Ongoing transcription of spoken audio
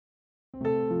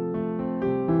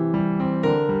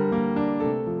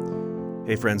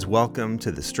Hey friends, welcome to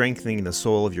the Strengthening the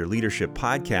Soul of Your Leadership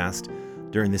podcast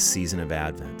during this season of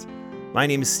Advent. My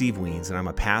name is Steve Weens, and I'm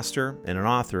a pastor and an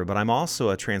author, but I'm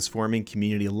also a Transforming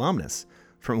Community alumnus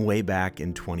from way back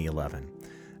in 2011.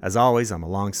 As always, I'm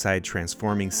alongside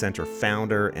Transforming Center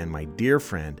founder and my dear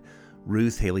friend,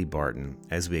 Ruth Haley Barton,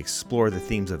 as we explore the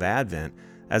themes of Advent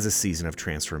as a season of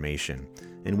transformation,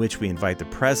 in which we invite the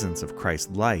presence of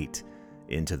Christ's light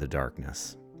into the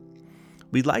darkness.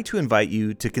 We'd like to invite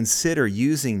you to consider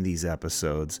using these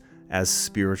episodes as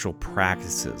spiritual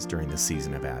practices during the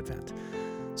season of Advent.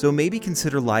 So maybe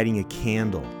consider lighting a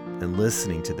candle and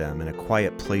listening to them in a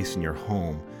quiet place in your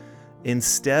home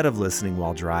instead of listening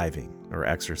while driving or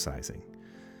exercising.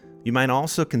 You might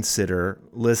also consider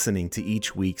listening to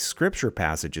each week's scripture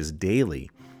passages daily,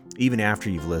 even after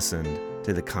you've listened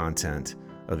to the content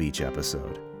of each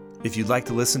episode. If you'd like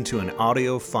to listen to an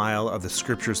audio file of the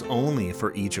scriptures only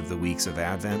for each of the weeks of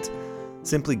Advent,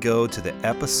 simply go to the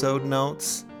episode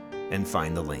notes and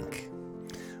find the link.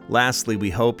 Lastly, we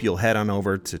hope you'll head on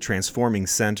over to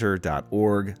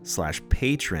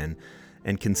transformingcenter.org/patron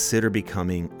and consider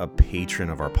becoming a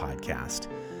patron of our podcast.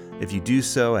 If you do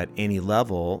so at any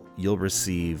level, you'll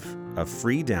receive a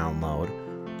free download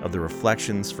of the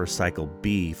Reflections for Cycle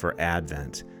B for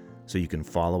Advent, so you can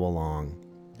follow along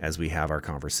as we have our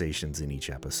conversations in each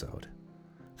episode.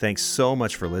 Thanks so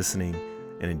much for listening,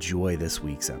 and enjoy this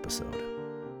week's episode.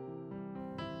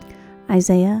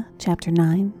 Isaiah chapter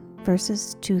 9,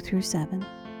 verses 2 through 7.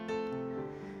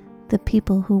 The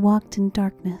people who walked in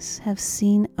darkness have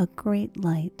seen a great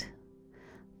light.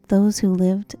 Those who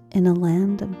lived in a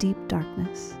land of deep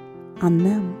darkness, on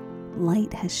them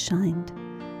light has shined.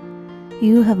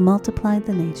 You have multiplied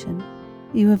the nation.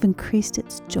 You have increased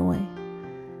its joy.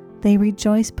 They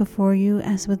rejoice before you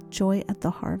as with joy at the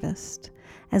harvest,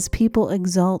 as people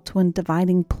exult when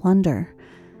dividing plunder.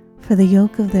 For the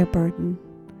yoke of their burden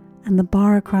and the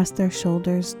bar across their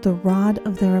shoulders, the rod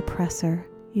of their oppressor,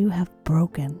 you have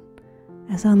broken,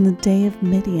 as on the day of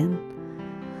Midian.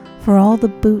 For all the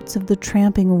boots of the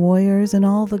tramping warriors and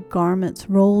all the garments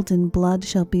rolled in blood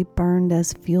shall be burned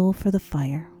as fuel for the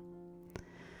fire.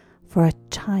 For a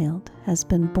child has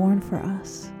been born for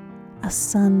us, a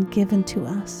son given to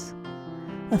us.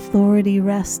 Authority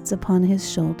rests upon his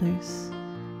shoulders,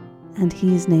 and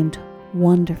he is named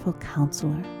Wonderful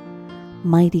Counselor,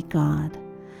 Mighty God,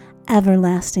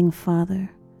 Everlasting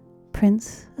Father,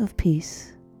 Prince of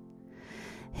Peace.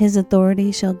 His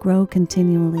authority shall grow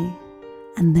continually,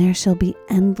 and there shall be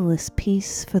endless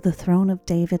peace for the throne of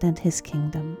David and his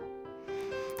kingdom.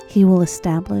 He will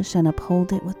establish and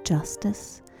uphold it with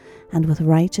justice and with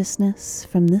righteousness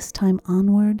from this time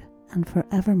onward and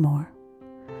forevermore.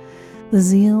 The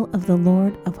zeal of the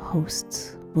Lord of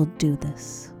hosts will do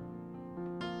this.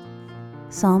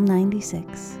 Psalm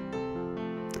 96.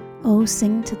 Oh,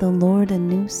 sing to the Lord a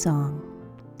new song.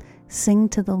 Sing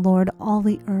to the Lord all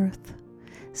the earth.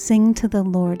 Sing to the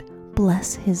Lord,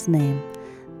 bless his name.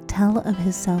 Tell of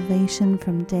his salvation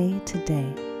from day to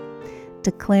day.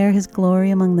 Declare his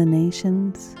glory among the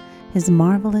nations, his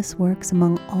marvelous works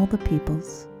among all the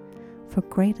peoples. For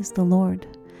great is the Lord,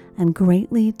 and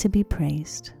greatly to be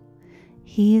praised.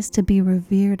 He is to be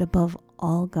revered above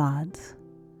all gods.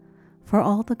 For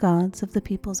all the gods of the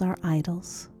peoples are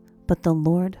idols, but the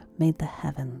Lord made the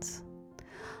heavens.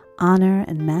 Honor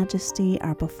and majesty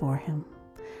are before him.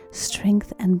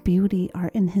 Strength and beauty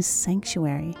are in his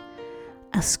sanctuary.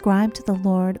 Ascribe to the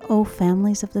Lord, O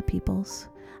families of the peoples.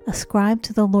 Ascribe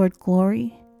to the Lord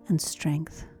glory and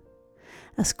strength.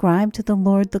 Ascribe to the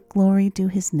Lord the glory due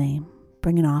his name.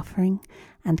 Bring an offering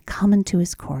and come into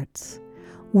his courts.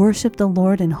 Worship the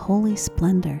Lord in holy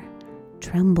splendor.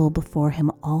 Tremble before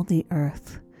him all the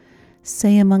earth.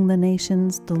 Say among the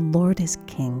nations, the Lord is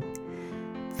king.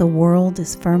 The world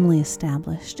is firmly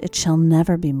established. It shall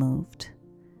never be moved.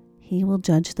 He will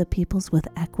judge the peoples with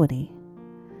equity.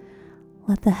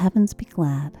 Let the heavens be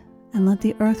glad, and let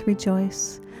the earth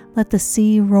rejoice. Let the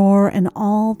sea roar and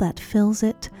all that fills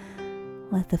it.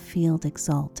 Let the field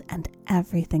exult and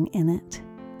everything in it.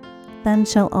 Then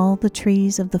shall all the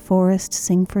trees of the forest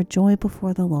sing for joy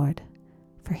before the Lord,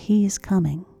 for he is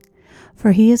coming.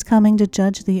 For he is coming to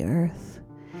judge the earth.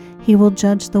 He will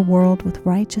judge the world with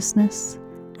righteousness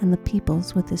and the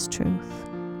peoples with his truth.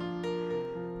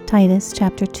 Titus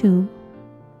chapter 2,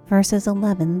 verses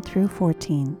 11 through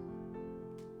 14.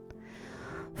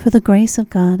 For the grace of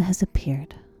God has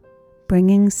appeared,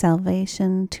 bringing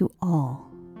salvation to all,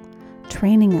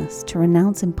 training us to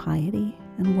renounce impiety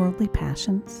and worldly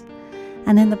passions,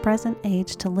 and in the present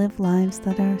age to live lives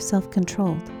that are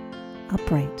self-controlled,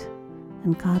 upright,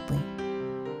 and godly,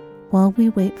 while we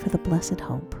wait for the blessed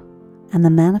hope and the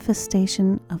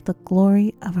manifestation of the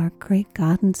glory of our great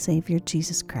God and Savior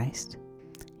Jesus Christ.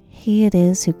 He it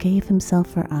is who gave himself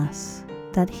for us,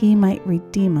 that he might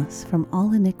redeem us from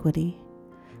all iniquity,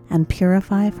 and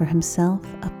purify for himself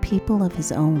a people of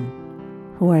his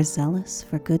own, who are zealous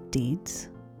for good deeds.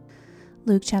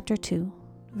 Luke chapter 2,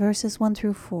 verses 1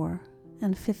 through 4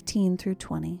 and 15 through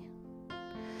 20.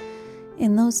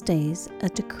 In those days a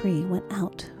decree went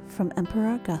out from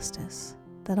Emperor Augustus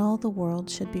that all the world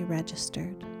should be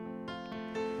registered.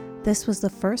 This was the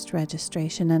first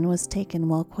registration and was taken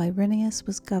while Quirinius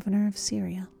was governor of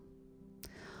Syria.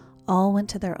 All went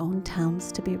to their own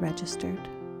towns to be registered.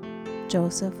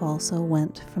 Joseph also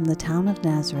went from the town of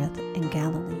Nazareth in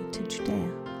Galilee to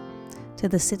Judea, to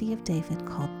the city of David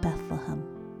called Bethlehem,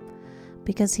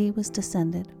 because he was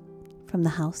descended from the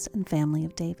house and family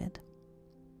of David.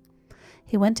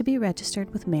 He went to be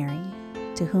registered with Mary,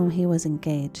 to whom he was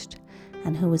engaged,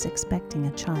 and who was expecting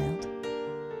a child.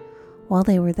 While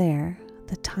they were there,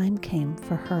 the time came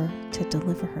for her to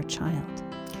deliver her child,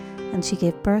 and she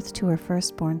gave birth to her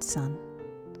firstborn son,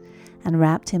 and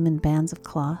wrapped him in bands of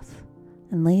cloth,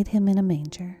 and laid him in a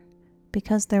manger,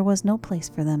 because there was no place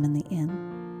for them in the inn.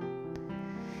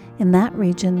 In that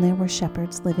region there were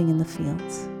shepherds living in the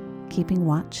fields, keeping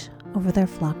watch over their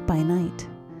flock by night.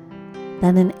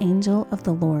 Then an angel of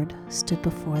the Lord stood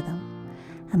before them,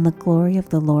 and the glory of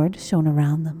the Lord shone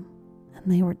around them,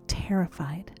 and they were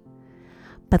terrified.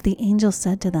 But the angel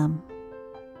said to them,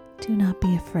 "Do not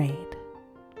be afraid,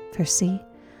 for see,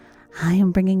 I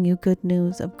am bringing you good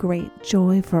news of great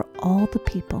joy for all the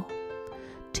people.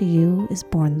 To you is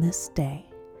born this day,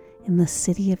 in the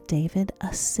city of David,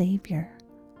 a Savior,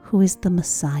 who is the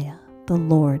Messiah, the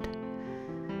Lord.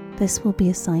 This will be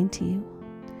a sign to you.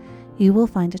 You will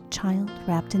find a child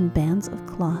wrapped in bands of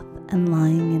cloth and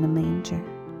lying in a manger."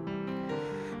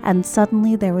 And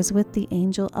suddenly there was with the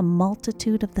angel a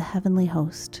multitude of the heavenly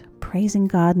host, praising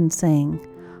God and saying,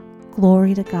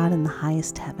 "Glory to God in the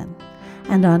highest heaven,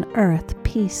 and on earth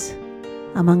peace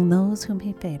among those whom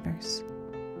he favors."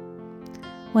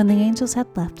 When the angels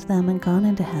had left them and gone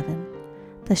into heaven,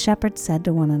 the shepherds said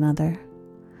to one another,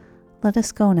 "Let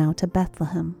us go now to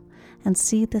Bethlehem and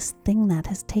see this thing that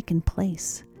has taken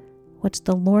place, which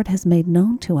the Lord has made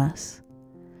known to us."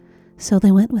 So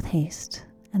they went with haste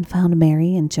and found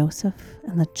Mary and Joseph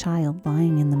and the child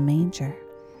lying in the manger.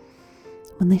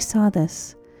 When they saw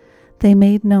this, they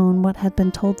made known what had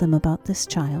been told them about this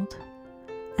child,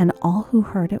 and all who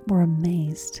heard it were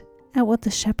amazed at what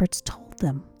the shepherds told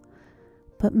them.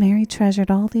 But Mary treasured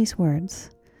all these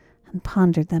words and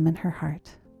pondered them in her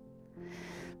heart.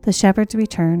 The shepherds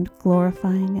returned,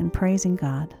 glorifying and praising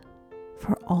God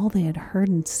for all they had heard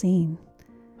and seen,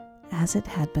 as it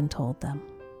had been told them.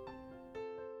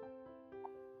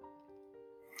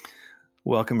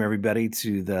 Welcome, everybody,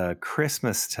 to the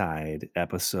Christmastide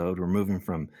episode. We're moving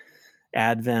from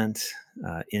Advent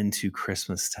into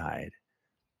Christmastide.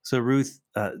 So, Ruth,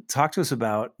 talk to us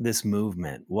about this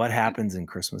movement. What happens in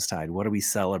Christmastide? What are we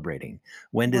celebrating?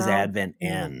 When does Well, Advent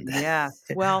end? yes.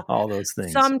 Well, All those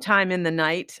things. sometime in the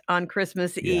night on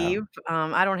Christmas Yeah. Eve.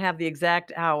 I don't have the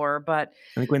exact hour, but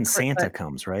I think when cr Santa but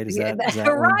comes, right? Is yeah, that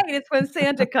when? right, it's when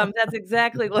Santa comes. That's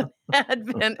exactly when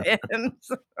Advent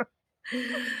ends.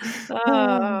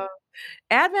 Uh,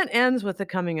 Advent ends with the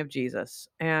coming of Jesus,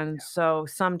 and so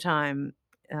sometime,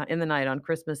 in the night on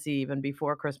Christmas Eve and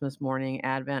before Christmas morning,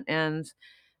 Advent ends,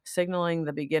 signaling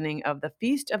the beginning of the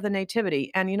Feast of the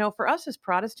Nativity, and, for us as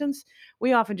Protestants,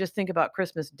 we often just think about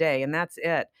Christmas Day, and that's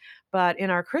it, but in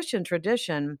our Christian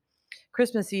tradition,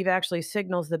 Christmas Eve actually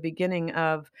signals the beginning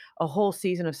of a whole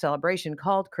season of celebration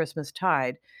called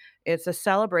Christmastide. It's a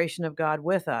celebration of God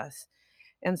with us,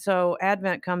 and so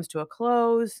Advent comes to a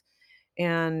close,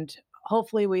 and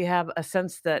hopefully, we have a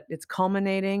sense that it's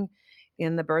culminating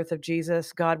in the birth of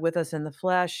Jesus, God with us in the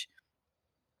flesh.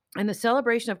 And the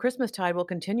celebration of Christmastide will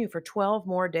continue for 12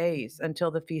 more days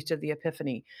until the Feast of the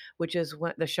Epiphany, which is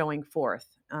when the showing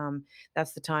forth.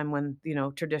 That's the time when,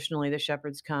 traditionally the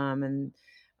shepherds come and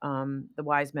the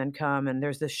wise men come, and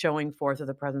there's this showing forth of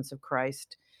the presence of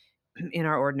Christ in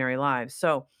our ordinary lives.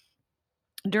 So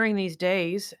during these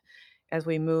days, as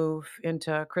we move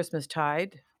into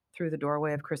Christmastide through the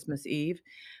doorway of Christmas Eve,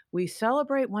 we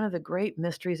celebrate one of the great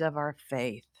mysteries of our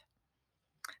faith.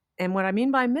 And what I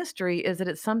mean by mystery is that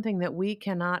it's something that we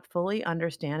cannot fully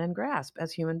understand and grasp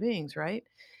as human beings, right?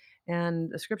 And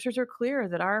the scriptures are clear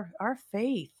that our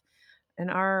faith and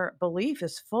our belief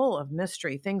is full of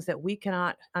mystery, things that we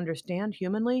cannot understand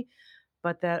humanly,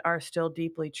 but that are still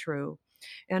deeply true.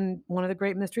 And one of the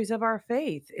great mysteries of our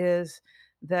faith is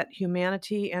that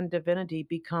humanity and divinity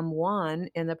become one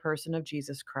in the person of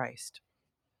Jesus Christ.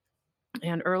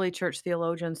 And early church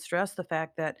theologians stress the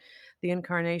fact that the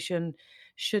incarnation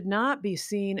should not be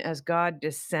seen as God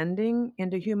descending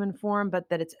into human form, but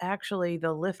that it's actually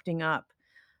the lifting up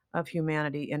of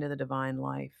humanity into the divine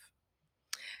life.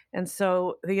 And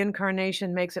so the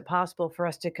incarnation makes it possible for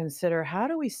us to consider, how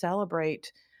do we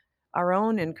celebrate our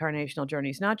own incarnational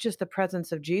journeys, not just the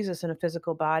presence of Jesus in a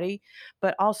physical body,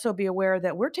 but also be aware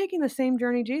that we're taking the same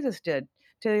journey Jesus did.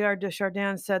 Teilhard de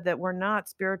Chardin said that we're not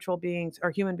spiritual beings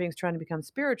or human beings trying to become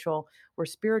spiritual. We're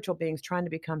spiritual beings trying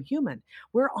to become human.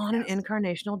 We're on an Yes.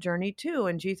 incarnational journey too,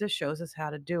 and Jesus shows us how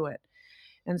to do it.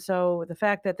 And so the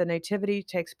fact that the nativity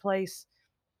takes place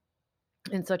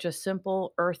in such a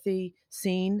simple, earthy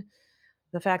scene,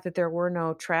 the fact that there were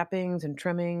no trappings and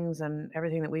trimmings and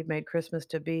everything that we've made Christmas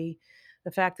to be,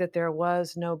 the fact that there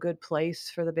was no good place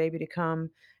for the baby to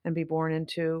come and be born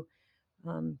into,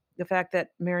 the fact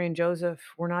that Mary and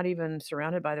Joseph were not even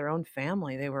surrounded by their own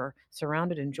family, they were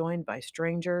surrounded and joined by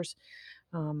strangers,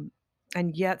 um,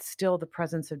 and yet still the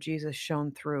presence of Jesus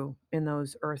shone through in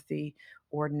those earthy,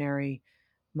 ordinary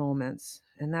moments.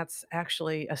 And that's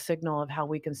actually a signal of how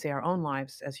we can see our own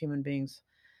lives as human beings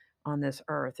on this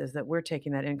earth, is that we're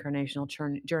taking that incarnational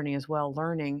journey as well,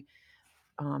 learning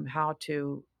how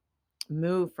to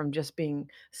move from just being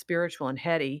spiritual and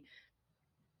heady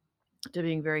to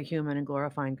being very human and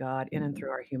glorifying God in and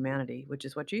through our humanity, which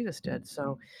is what Jesus did.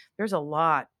 So there's a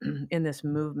lot in this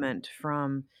movement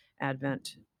from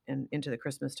Advent and into the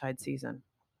Christmastide season.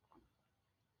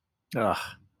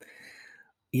 Ugh.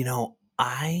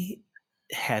 I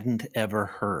hadn't ever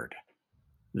heard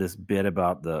this bit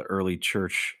about the early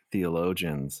church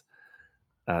theologians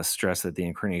stress that the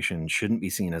incarnation shouldn't be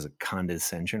seen as a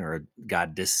condescension or a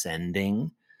God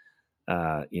descending,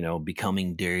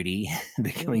 becoming dirty,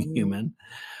 becoming Mhm, human,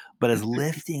 but as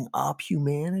lifting up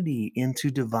humanity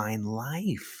into divine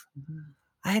life. mhm,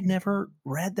 I had never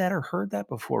read that or heard that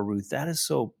before, Ruth. That is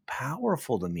so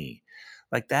powerful to me.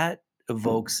 Like that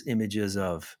evokes images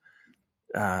of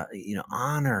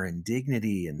honor and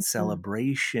dignity and mhm,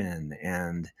 celebration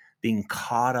and being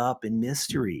caught up in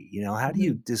mystery. How do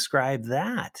you mhm. describe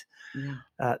that? Yeah.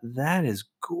 That is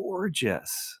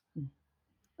gorgeous.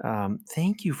 Mm.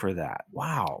 Thank you for that.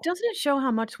 Wow. Doesn't it show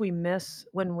how much we miss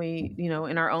when we, in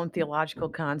our own theological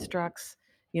constructs,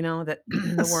 that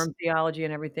the Yes. worm theology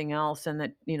and everything else, and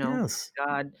that, Yes.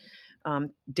 God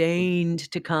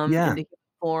deigned to come Yeah. into human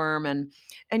form, and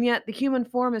yet the human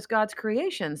form is God's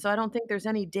creation. So I don't think there's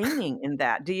any deigning in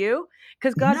that. Do you?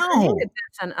 Because God created No.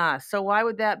 this and us. So why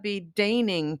would that be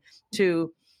deigning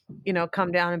to,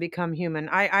 come down and become human?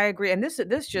 I agree. And this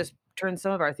just turns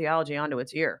some of our theology onto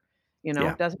its ear,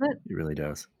 Yeah, doesn't it? it really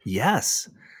does. Yes.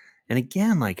 And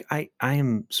again, like I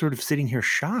am sort of sitting here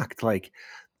shocked. Like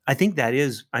I think that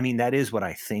is what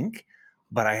I think,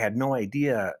 but I had no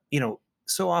idea,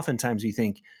 so oftentimes we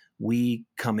think we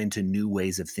come into new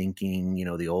ways of thinking,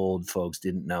 the old folks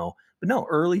didn't know. But no,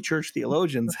 early church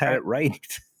theologians That's had right. it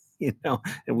right,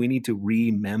 and we need to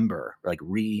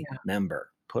Yeah.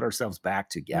 remember, put ourselves back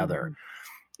together Mhm.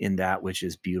 in that which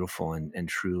is beautiful and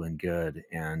true and good.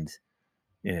 And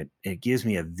it gives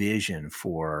me a vision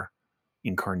for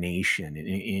incarnation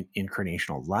and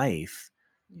incarnational life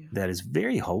Yeah. that is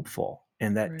very hopeful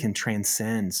and that Right. can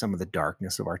transcend some of the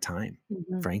darkness of our time,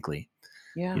 Mhm. frankly.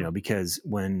 Yeah. Because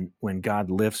when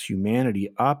God lifts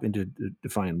humanity up into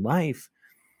divine life,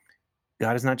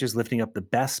 God is not just lifting up the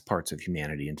best parts of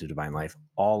humanity into divine life,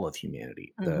 all of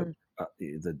humanity, Mhm.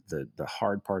 the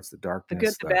hard parts, the The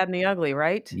good, darkness, the the bad, and the ugly,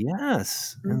 right?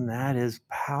 yes, Mhm. and that is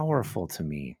powerful to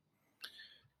me.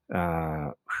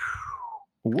 Uh,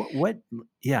 what?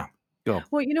 Yeah, go.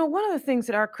 Well, one of the things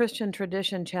that our Christian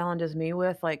tradition challenges me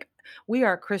with, like, we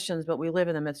are Christians, but we live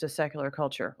in the midst of secular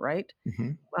culture, right?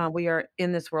 Hmm. We are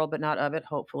in this world, but not of it,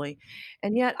 hopefully.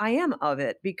 And yet I am of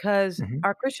it because Hmm.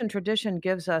 our Christian tradition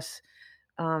gives us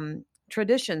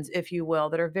traditions, if you will,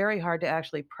 that are very hard to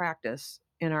actually practice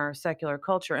in our secular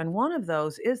culture. And one of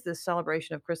those is this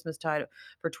celebration of Christmastide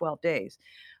for 12 days.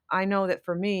 I know that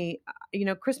for me,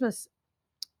 Christmas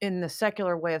in the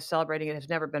secular way of celebrating it has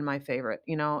never been my favorite,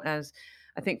 as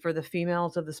I think for the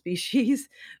females of the species,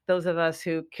 those of us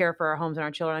who care for our homes and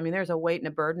our children, I mean, there's a weight and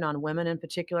a burden on women in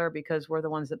particular because we're the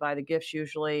ones that buy the gifts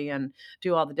usually and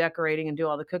do all the decorating and do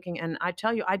all the cooking. And I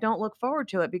tell you, I don't look forward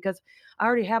to it because I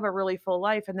already have a really full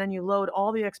life. And then you load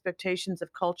all the expectations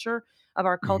of culture, of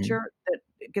our Hmm. culture that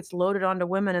it gets loaded onto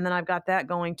women, and then I've got that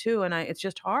going too, and it's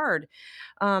just hard.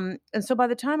 And so by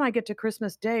the time I get to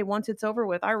Christmas Day, once it's over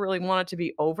with, I really want it to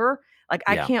be over. Like,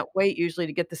 I Yeah. can't wait usually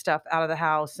to get the stuff out of the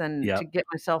house and to Yep. get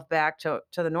myself back to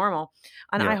the normal.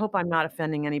 And I Yep. hope I'm not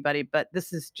offending anybody, but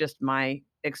this is just my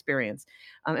experience.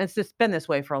 It's just been this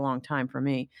way for a long time for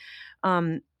me.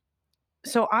 Um,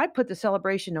 so I put the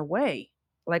celebration away,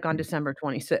 like, on December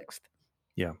 26th.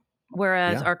 Yeah.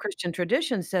 Whereas Yeah. our Christian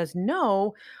tradition says,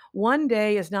 no, one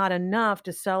day is not enough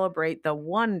to celebrate the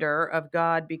wonder of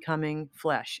God becoming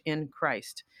flesh in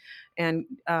Christ. And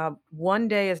one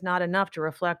day is not enough to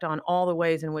reflect on all the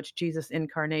ways in which Jesus'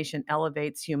 incarnation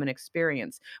elevates human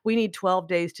experience. We need 12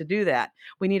 days to do that.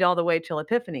 We need all the way till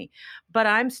Epiphany. But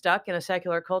I'm stuck in a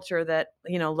secular culture that,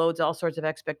 loads all sorts of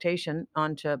expectation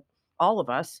onto all of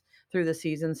us through the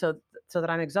season, so that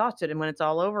I'm exhausted. And when it's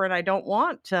all over, and I don't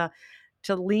want to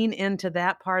lean into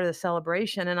that part of the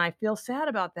celebration, and I feel sad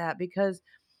about that because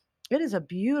it is a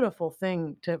beautiful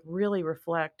thing to really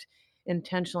reflect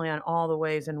intentionally on all the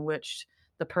ways in which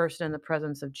the person and the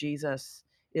presence of Jesus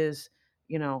is,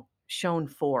 shown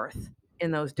forth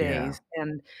in those Yeah. days,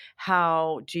 and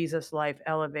how Jesus' life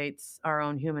elevates our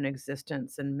own human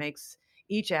existence and makes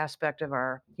each aspect of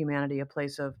our humanity a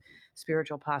place of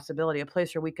spiritual possibility, a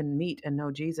place where we can meet and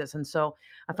know Jesus. And so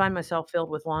I find myself filled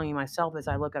with longing myself as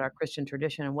I look at our Christian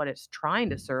tradition and what it's trying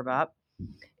to serve up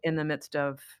in the midst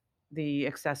of the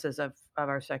excesses of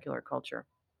our secular culture.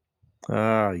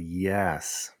 Oh,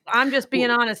 yes. I'm just being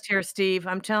Well, honest here, Steve.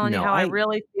 I'm telling you no, how I I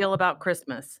really feel about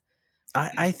Christmas.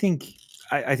 I I think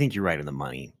I think you're right on the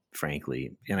money,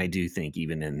 frankly, and I do think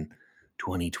even in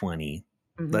 2020,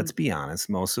 let's Mhm. be honest,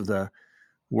 most of the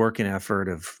work and effort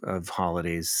of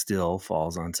holidays still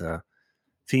falls onto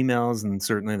females, and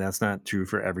certainly that's not true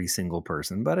for every single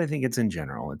person, but I think it's in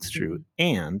general, it's true, Mhm.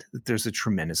 and that there's a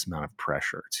tremendous amount of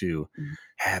pressure to Mhm.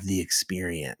 have the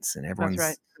experience, and That's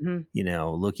right. everyone's, Mhm.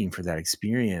 looking for that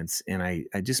experience, and I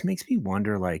just makes me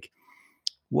wonder, like,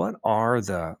 what are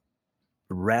the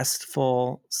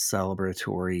restful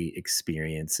celebratory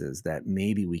experiences that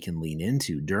maybe we can lean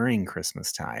into during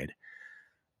Christmastide,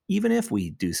 even if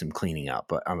we do some cleaning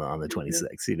up on the Mhm.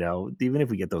 26th, even if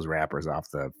we get those wrappers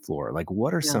off the floor, like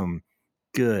what are Yeah. some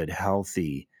good,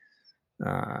 healthy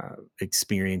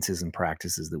experiences and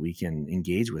practices that we can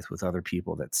engage with other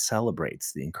people that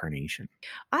celebrates the incarnation?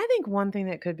 I think one thing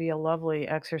that could be a lovely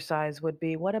exercise would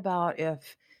be, what about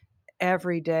if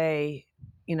every day,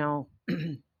 you know,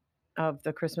 of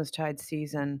the Christmastide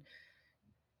season,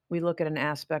 we look at an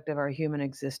aspect of our human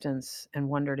existence and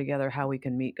wonder together how we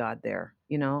can meet God there,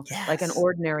 like an Yes.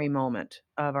 ordinary moment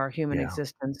of our human Yeah.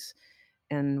 existence,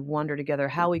 and wonder together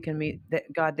how we can meet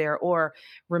God there, or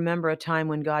remember a time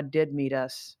when God did meet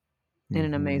us in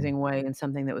an Hmm. amazing way in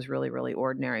something that was really, really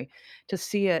ordinary. To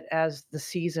see it as the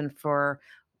season for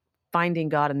finding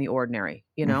God in the ordinary,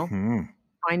 Hmm.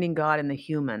 finding God in the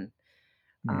human.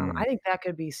 I Mm. think that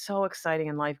could be so exciting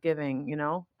and life giving,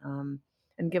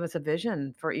 and give us a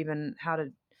vision for even how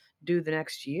to do the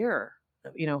next year.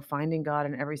 Finding God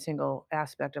in every single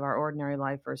aspect of our ordinary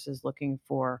life versus looking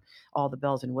for all the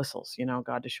bells and whistles,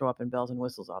 God to show up in bells and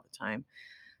whistles all the time.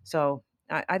 So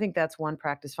I think that's one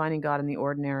practice. Finding God in the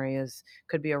ordinary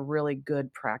could be a really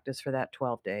good practice for that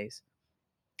 12 days.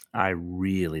 I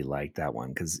really like that one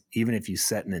because even if you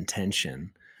set an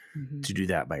intention Hmm. to do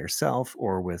that by yourself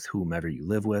or with whomever you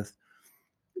live with,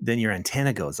 then your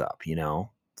antenna goes up.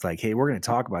 It's like, hey, we're going to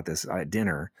talk about this at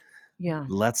dinner. Yeah.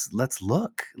 Let's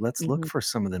look Hmm. for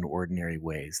some of the ordinary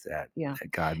ways that Yeah.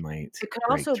 that God might It could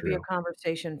break also be a through.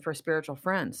 conversation for spiritual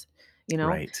friends, you know?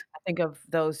 Right. I think of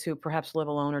those who perhaps live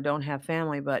alone or don't have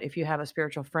family, but if you have a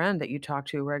spiritual friend that you talk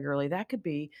to regularly, that could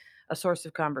be a source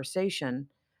of conversation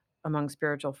among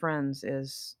spiritual friends,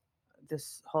 is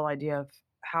this whole idea of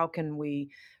how can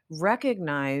we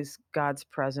recognize God's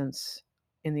presence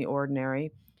in the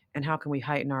ordinary, and how can we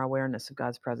heighten our awareness of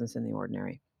God's presence in the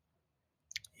ordinary?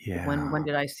 When Yeah.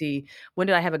 did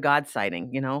I have a God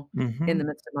sighting, in Hmm. the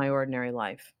midst of my ordinary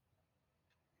life?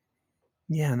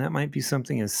 Yeah, and that might be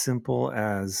something as simple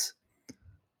as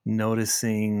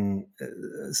noticing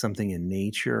something in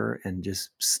nature and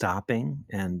just stopping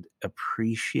and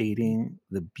appreciating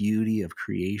the beauty of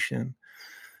creation.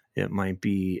 It might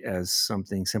be as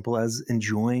something simple as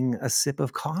enjoying a sip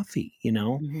of coffee.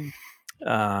 Mhm.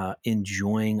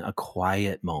 enjoying a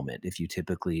quiet moment if you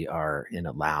typically are in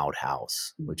a loud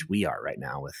house, which we are right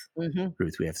now with Mhm.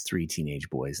 Ruth. We have 3 teenage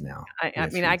boys now. I We I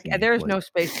have mean, 3 I teenage there's boys. no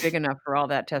space big enough for all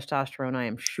that testosterone, I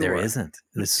am There sure. isn't.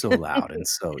 It's so loud and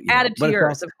so, Added to but it's yours,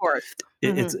 also of course.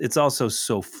 it's Mhm. it's also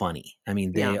so funny. I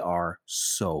mean, Yeah, they are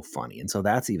so funny, and so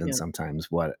that's even yeah,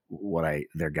 sometimes what I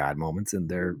their God moments and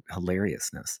their mhm,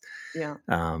 hilariousness. yeah,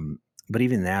 Um, but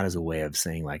even that is a way of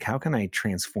saying, like, how can I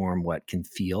transform what can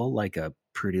feel like a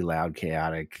pretty loud,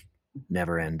 chaotic,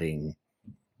 never-ending,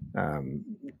 um,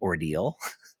 ordeal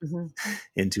mhm.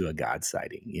 into a God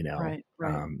sighting, Right,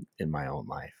 right. in my own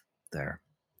life there.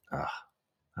 Ah,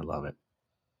 I love it.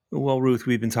 Well, Ruth,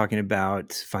 we've been talking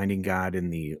about finding God in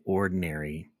the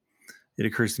ordinary. It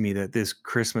occurs to me that this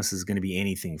Christmas is going to be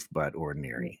anything but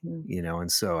ordinary, Mhm,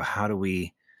 and so how do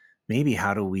we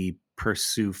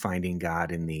pursue finding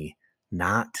God in the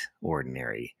not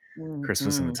ordinary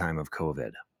Christmas in the mhm. time of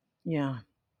COVID? Yeah.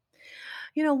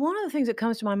 One of the things that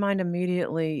comes to my mind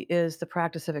immediately is the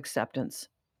practice of acceptance.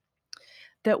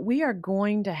 That we are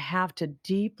going to have to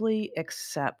deeply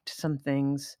accept some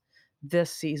things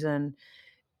this season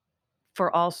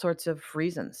for all sorts of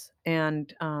reasons.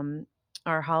 And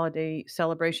our holiday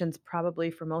celebrations,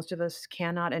 probably for most of us,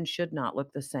 cannot and should not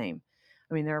look the same.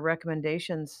 I mean, there are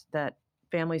recommendations that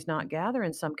families not gather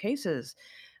in some cases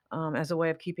as a way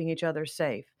of keeping each other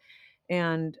safe.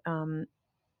 And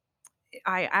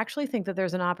I actually think that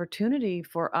there's an opportunity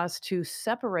for us to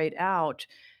separate out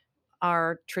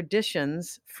our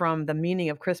traditions from the meaning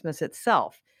of Christmas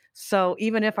itself. So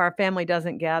even if our family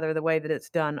doesn't gather the way that it's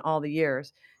done all the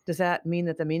years, does that mean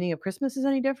that the meaning of Christmas is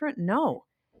any different? No.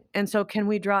 And so can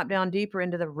we drop down deeper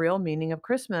into the real meaning of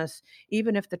Christmas,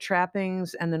 even if the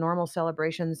trappings and the normal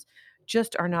celebrations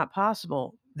just are not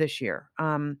possible this year?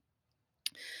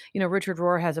 Richard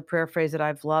Rohr has a prayer phrase that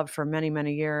I've loved for many,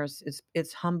 many years.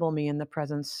 It's humble me in the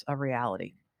presence of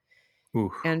reality.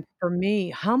 Ooh, And for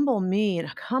me and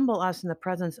humble us in the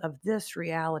presence of this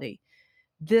reality,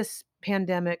 this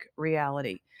pandemic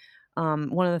reality.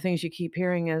 One of the things you keep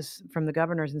hearing is from the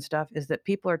governors and stuff is that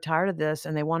people are tired of this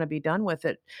and they want to be done with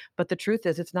it. But the truth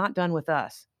is, it's not done with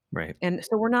us. right, And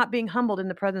so we're not being humbled in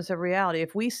the presence of reality.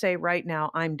 If we say right now,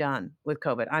 I'm done with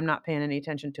COVID, I'm not paying any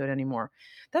attention to it anymore,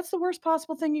 that's the worst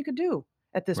possible thing you could do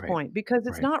at this right, point because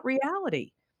it's right, not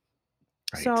reality.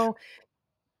 right. So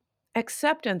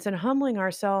acceptance and humbling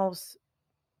ourselves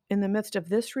in the midst of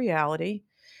this reality,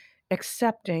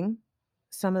 accepting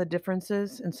some of the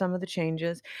differences and some of the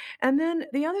changes. And then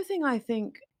the other thing I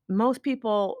think most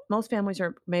families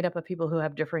are made up of people who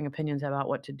have differing opinions about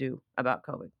what to do about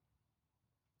COVID.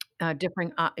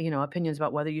 Differing, opinions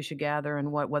about whether you should gather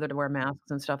and whether to wear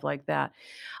masks and stuff like that.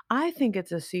 I think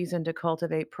it's a season to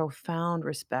cultivate profound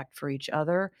respect for each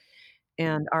other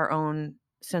and our own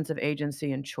sense of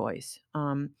agency and choice.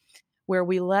 Where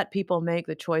we let people make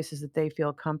the choices that they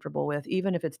feel comfortable with,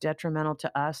 even if it's detrimental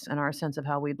to us and our sense of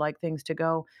how we'd like things to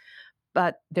go.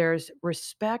 But there's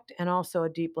respect and also a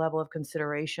deep level of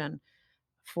consideration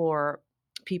for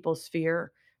people's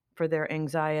fear, for their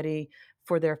anxiety,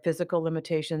 for their physical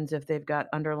limitations if they've got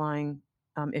underlying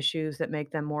issues that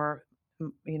make them more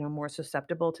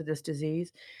susceptible to this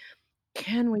disease.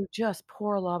 Can we just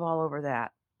pour love all over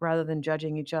that rather than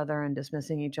judging each other and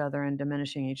dismissing each other and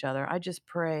diminishing each other? I just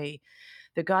pray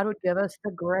that God would give us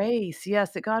the grace,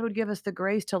 yes, that God would give us the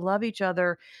grace to love each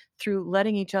other through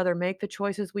letting each other make the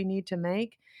choices we need to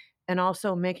make and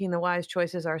also making the wise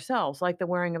choices ourselves, like the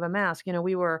wearing of a mask.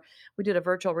 We did a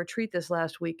virtual retreat this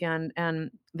last weekend,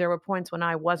 and there were points when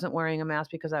I wasn't wearing a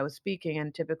mask because I was speaking,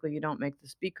 and typically you don't make the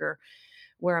speaker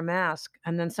wear a mask,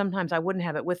 and then sometimes I wouldn't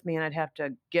have it with me, and I'd have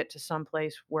to get to some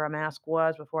place where a mask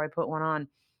was before I put one on,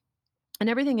 and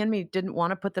everything in me didn't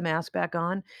wanna put the mask back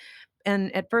on,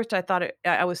 and at first I thought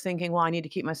I was thinking, "Well, I need to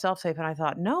keep myself safe," and I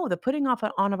thought, "No, the putting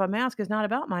on of a mask is not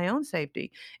about my own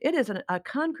safety. It is a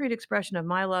concrete expression of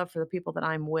my love for the people that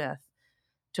I'm with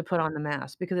to put on the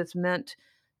mask because it's meant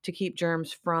to keep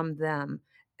germs from them,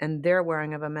 and their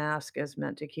wearing of a mask is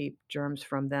meant to keep germs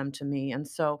from them to me, and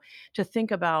so to think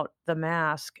about the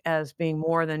mask as being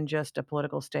more than just a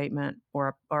political statement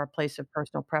or a place of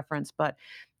personal preference, but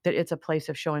that it's a place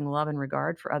of showing love and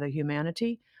regard for other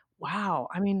humanity, wow,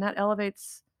 I mean, that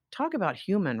elevates talk about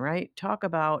human, right? Talk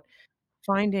about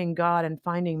finding God and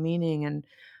finding meaning and,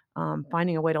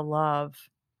 finding a way to love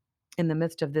in the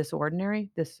midst of this ordinary,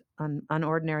 this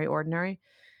unordinary ordinary.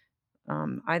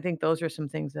 I think those are some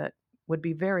things that would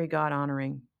be very God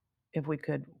honoring if we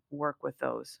could work with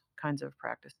those kinds of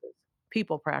practices,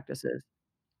 people practices.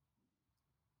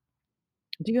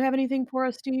 Do you have anything for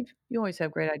us, Steve? You always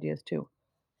have great ideas too.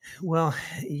 Well,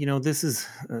 this is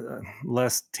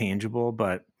less tangible,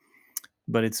 but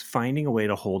but it's finding a way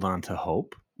to hold on to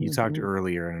hope. You talked Mhm.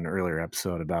 earlier in an earlier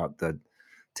episode about the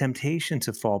temptation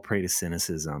to fall prey to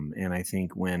cynicism. And I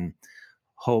think when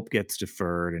hope gets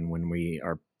deferred and when we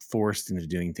are forced into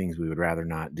doing things we would rather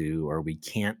not do, or we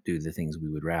can't do the things we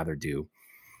would rather do,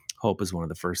 hope is one of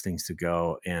the first things to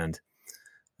go. And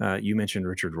you mentioned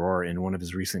Richard Rohr. In one of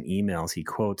his recent emails, he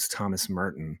quotes Thomas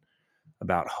Merton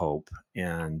about hope.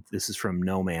 And this is from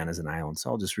No Man is an Island.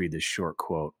 So I'll just read this short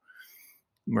quote.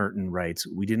 Merton writes,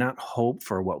 "We do not hope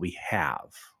for what we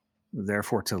have.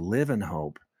 Therefore, to live in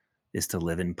hope is to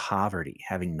live in poverty,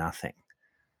 having nothing."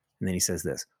 And then he says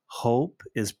this: "Hope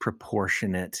is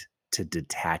proportionate to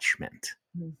detachment.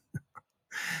 Mm.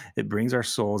 It brings our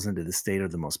souls into the state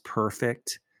of the most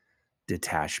perfect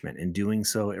detachment. In doing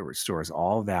so, it restores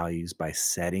all values by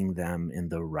setting them in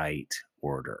the right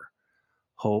order.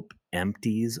 Hope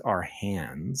empties our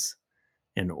hands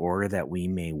in order that we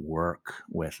may work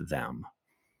with them.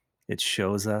 It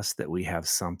shows us that we have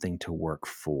something to work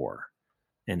for,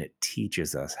 and it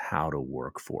teaches us how to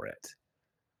work for it."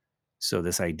 So,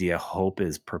 this idea, hope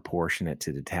is proportionate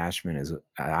to detachment, is,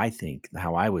 I think,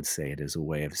 how I would say it is a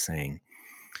way of saying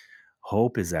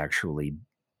hope is actually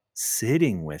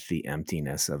sitting with the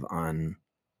emptiness of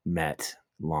unmet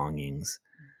longings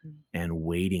Mhm. and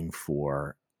waiting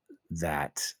for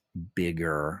that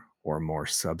bigger or more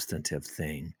substantive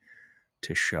thing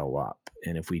to show up.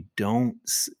 And if we don't,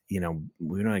 we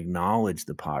don't acknowledge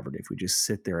the poverty, if we just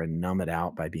sit there and numb it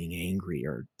out by being angry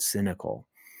or cynical,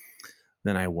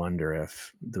 then I wonder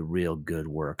if the real good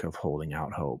work of holding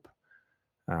out hope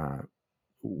uh,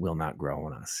 will not grow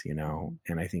in us, Mhm.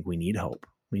 And I think we need hope.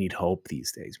 We need hope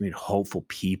these days. We need hopeful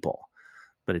people,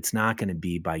 but it's not going to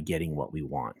be by getting what we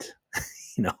want.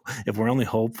 you know, if we're only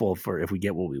hopeful for if we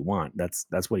get what we want, that's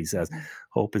what he says. Mhm.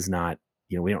 Hope is not,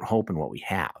 we don't hope in what we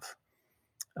have.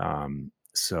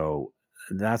 So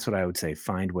that's what I would say.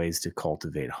 Find ways to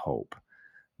cultivate hope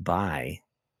by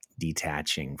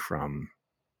detaching from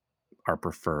our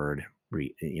preferred,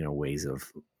 ways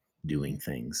of doing Mhm.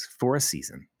 things for a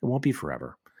season. It won't be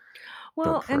forever, but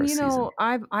Well, for and a season.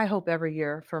 I hope every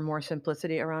year for more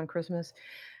simplicity around Christmas.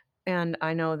 And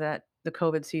I know that the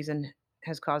COVID season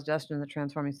has caused us in the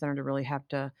Transforming Center to really have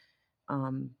to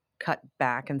cut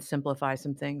back and simplify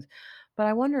some things. But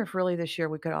I wonder if really this year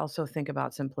we could also think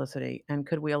about simplicity, and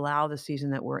could we allow the season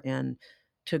that we're in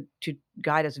to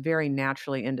guide us very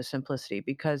naturally into simplicity,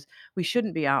 because we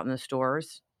shouldn't be out in the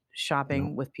stores No,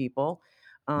 shopping with people.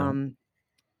 no. Um,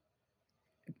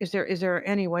 is there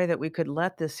any way that we could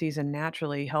let this season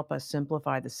naturally help us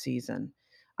simplify the season?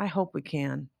 I hope we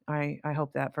can. I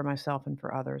hope that for myself and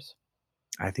for others.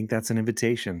 I think that's an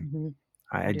invitation. Mhm.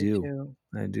 I I do do. too.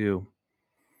 I do.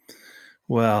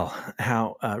 Well,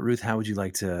 how Ruth, how would you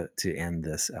like to end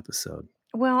this episode?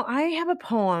 Well, I have a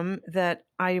poem that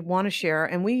I want to share,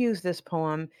 and we use this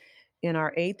poem in our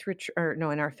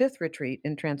in our fifth retreat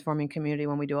in Transforming Community,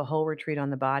 when we do a whole retreat on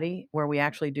the body, where we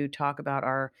actually do talk about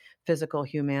our physical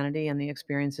humanity and the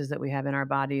experiences that we have in our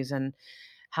bodies and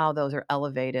how those are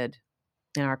elevated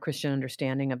in our Christian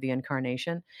understanding of the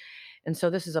incarnation. And so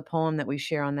this is a poem that we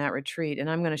share on that retreat, and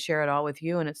I'm going to share it all with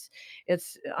you. And it's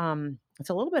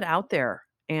a little bit out there,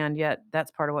 and yet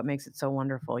that's part of what makes it so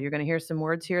wonderful. You're going to hear some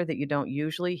words here that you don't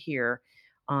usually hear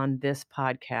on this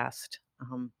podcast.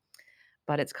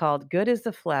 But it's called "Good is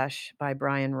the Flesh" by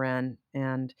Brian Wren.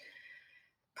 And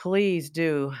please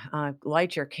do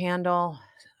light your candle,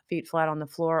 feet flat on the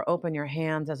floor, open your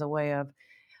hands as a way of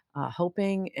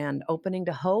hoping and opening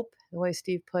to hope, the way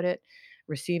Steve put it,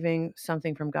 receiving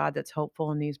something from God that's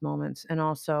hopeful in these moments. And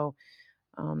also,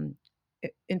 um,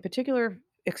 in particular,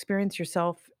 experience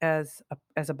yourself as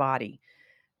a body,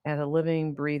 as a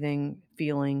living, breathing,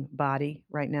 feeling body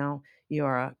right now. You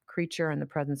are a creature in the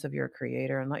presence of your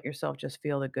creator, and let yourself just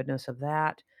feel the goodness of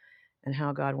that and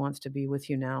how God wants to be with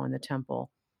you now in the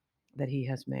temple that he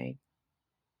has made.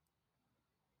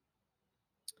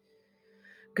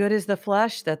 Good is the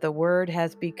flesh that the word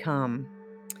has become.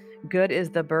 Good is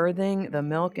the birthing, the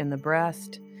milk in the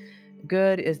breast.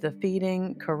 Good is the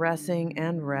feeding, caressing,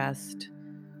 and rest.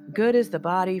 Good is the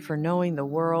body for knowing the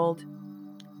world.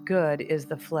 Good is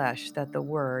the flesh that the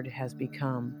word has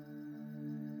become.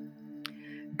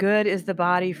 Good is the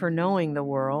body for knowing the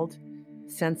world,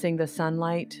 sensing the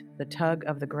sunlight, the tug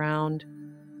of the ground,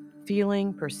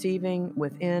 feeling, perceiving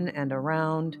within and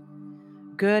around.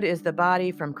 Good is the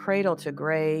body from cradle to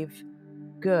grave.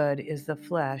 Good is the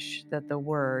flesh that the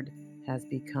word has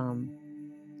become.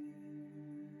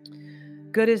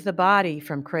 Good is the body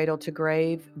from cradle to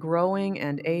grave, growing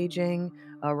and aging,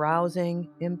 arousing,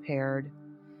 impaired,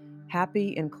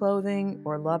 happy in clothing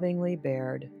or lovingly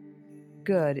bared.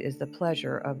 Good is the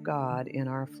pleasure of God in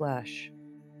our flesh.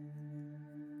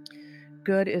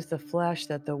 Good is the flesh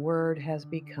that the Word has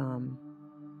become.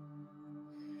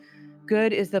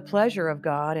 Good is the pleasure of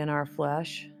God in our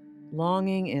flesh,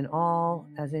 longing in all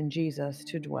as in Jesus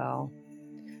to dwell,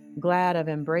 glad of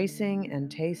embracing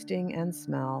and tasting and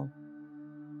smell.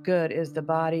 Good is the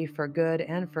body for good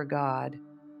and for God.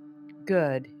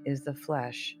 Good is the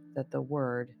flesh that the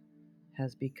Word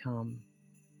has become.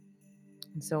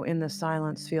 And so in the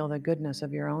silence, feel the goodness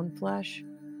of your own flesh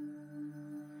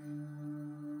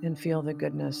and feel the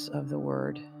goodness of the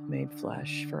Word made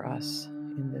flesh for us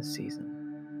in this season.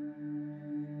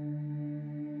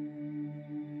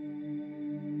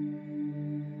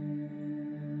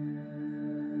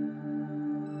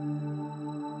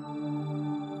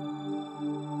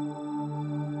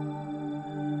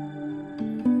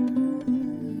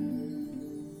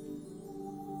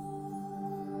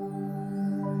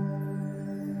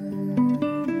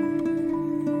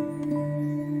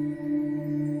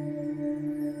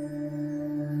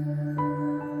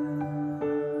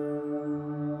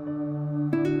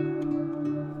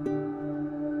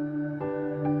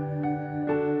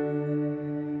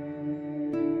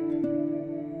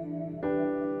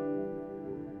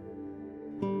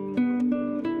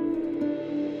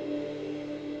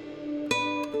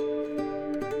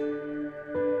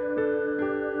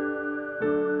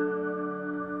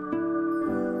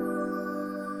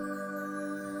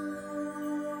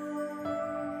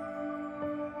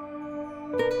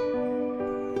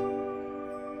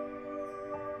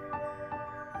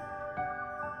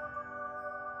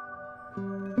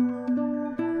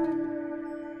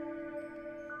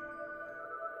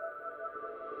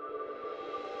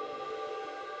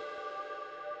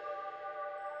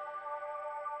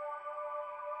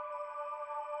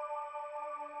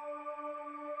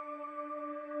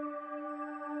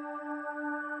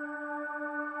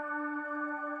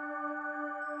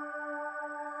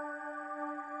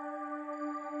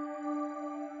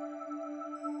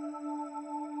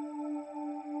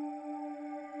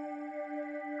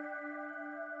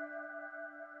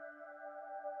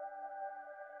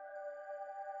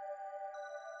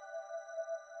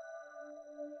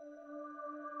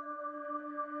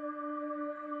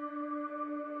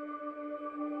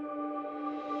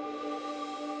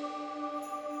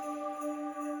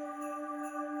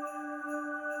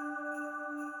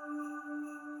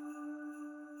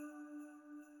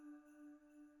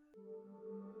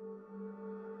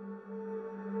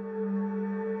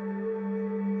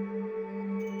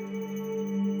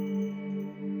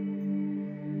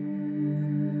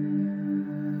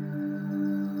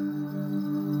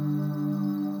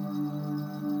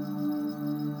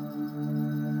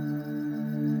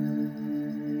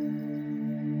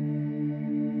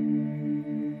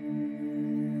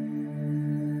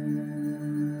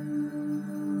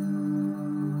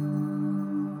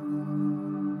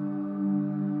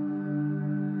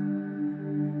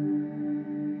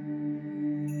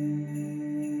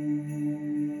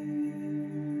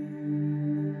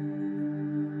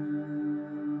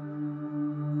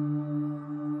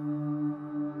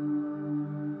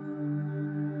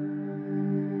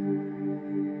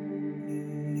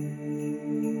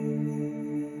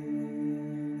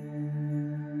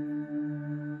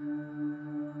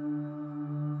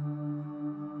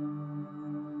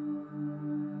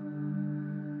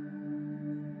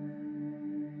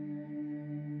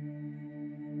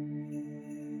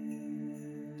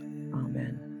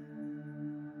 Amen.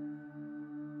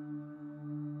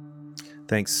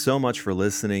 Thanks so much for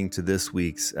listening to this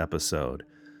week's episode.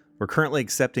 We're currently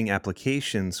accepting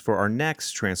applications for our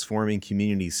next Transforming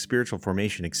Communities Spiritual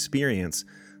Formation experience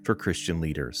for Christian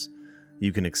leaders.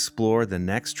 You can explore the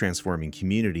next Transforming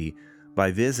Community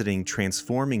by visiting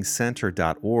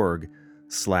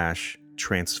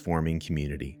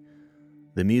transformingcenter.org/transformingcommunity.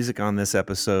 The music on this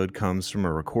episode comes from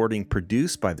a recording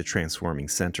produced by the Transforming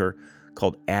Center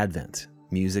called Advent,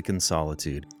 Music and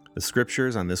Solitude. The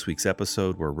scriptures on this week's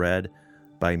episode were read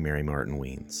by Mary Martin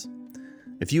Weens.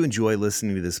 If you enjoy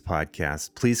listening to this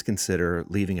podcast, please consider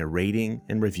leaving a rating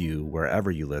and review wherever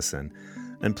you listen.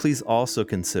 And please also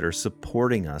consider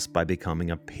supporting us by becoming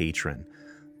a patron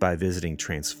by visiting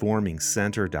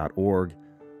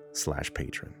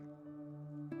transformingcenter.org/patron.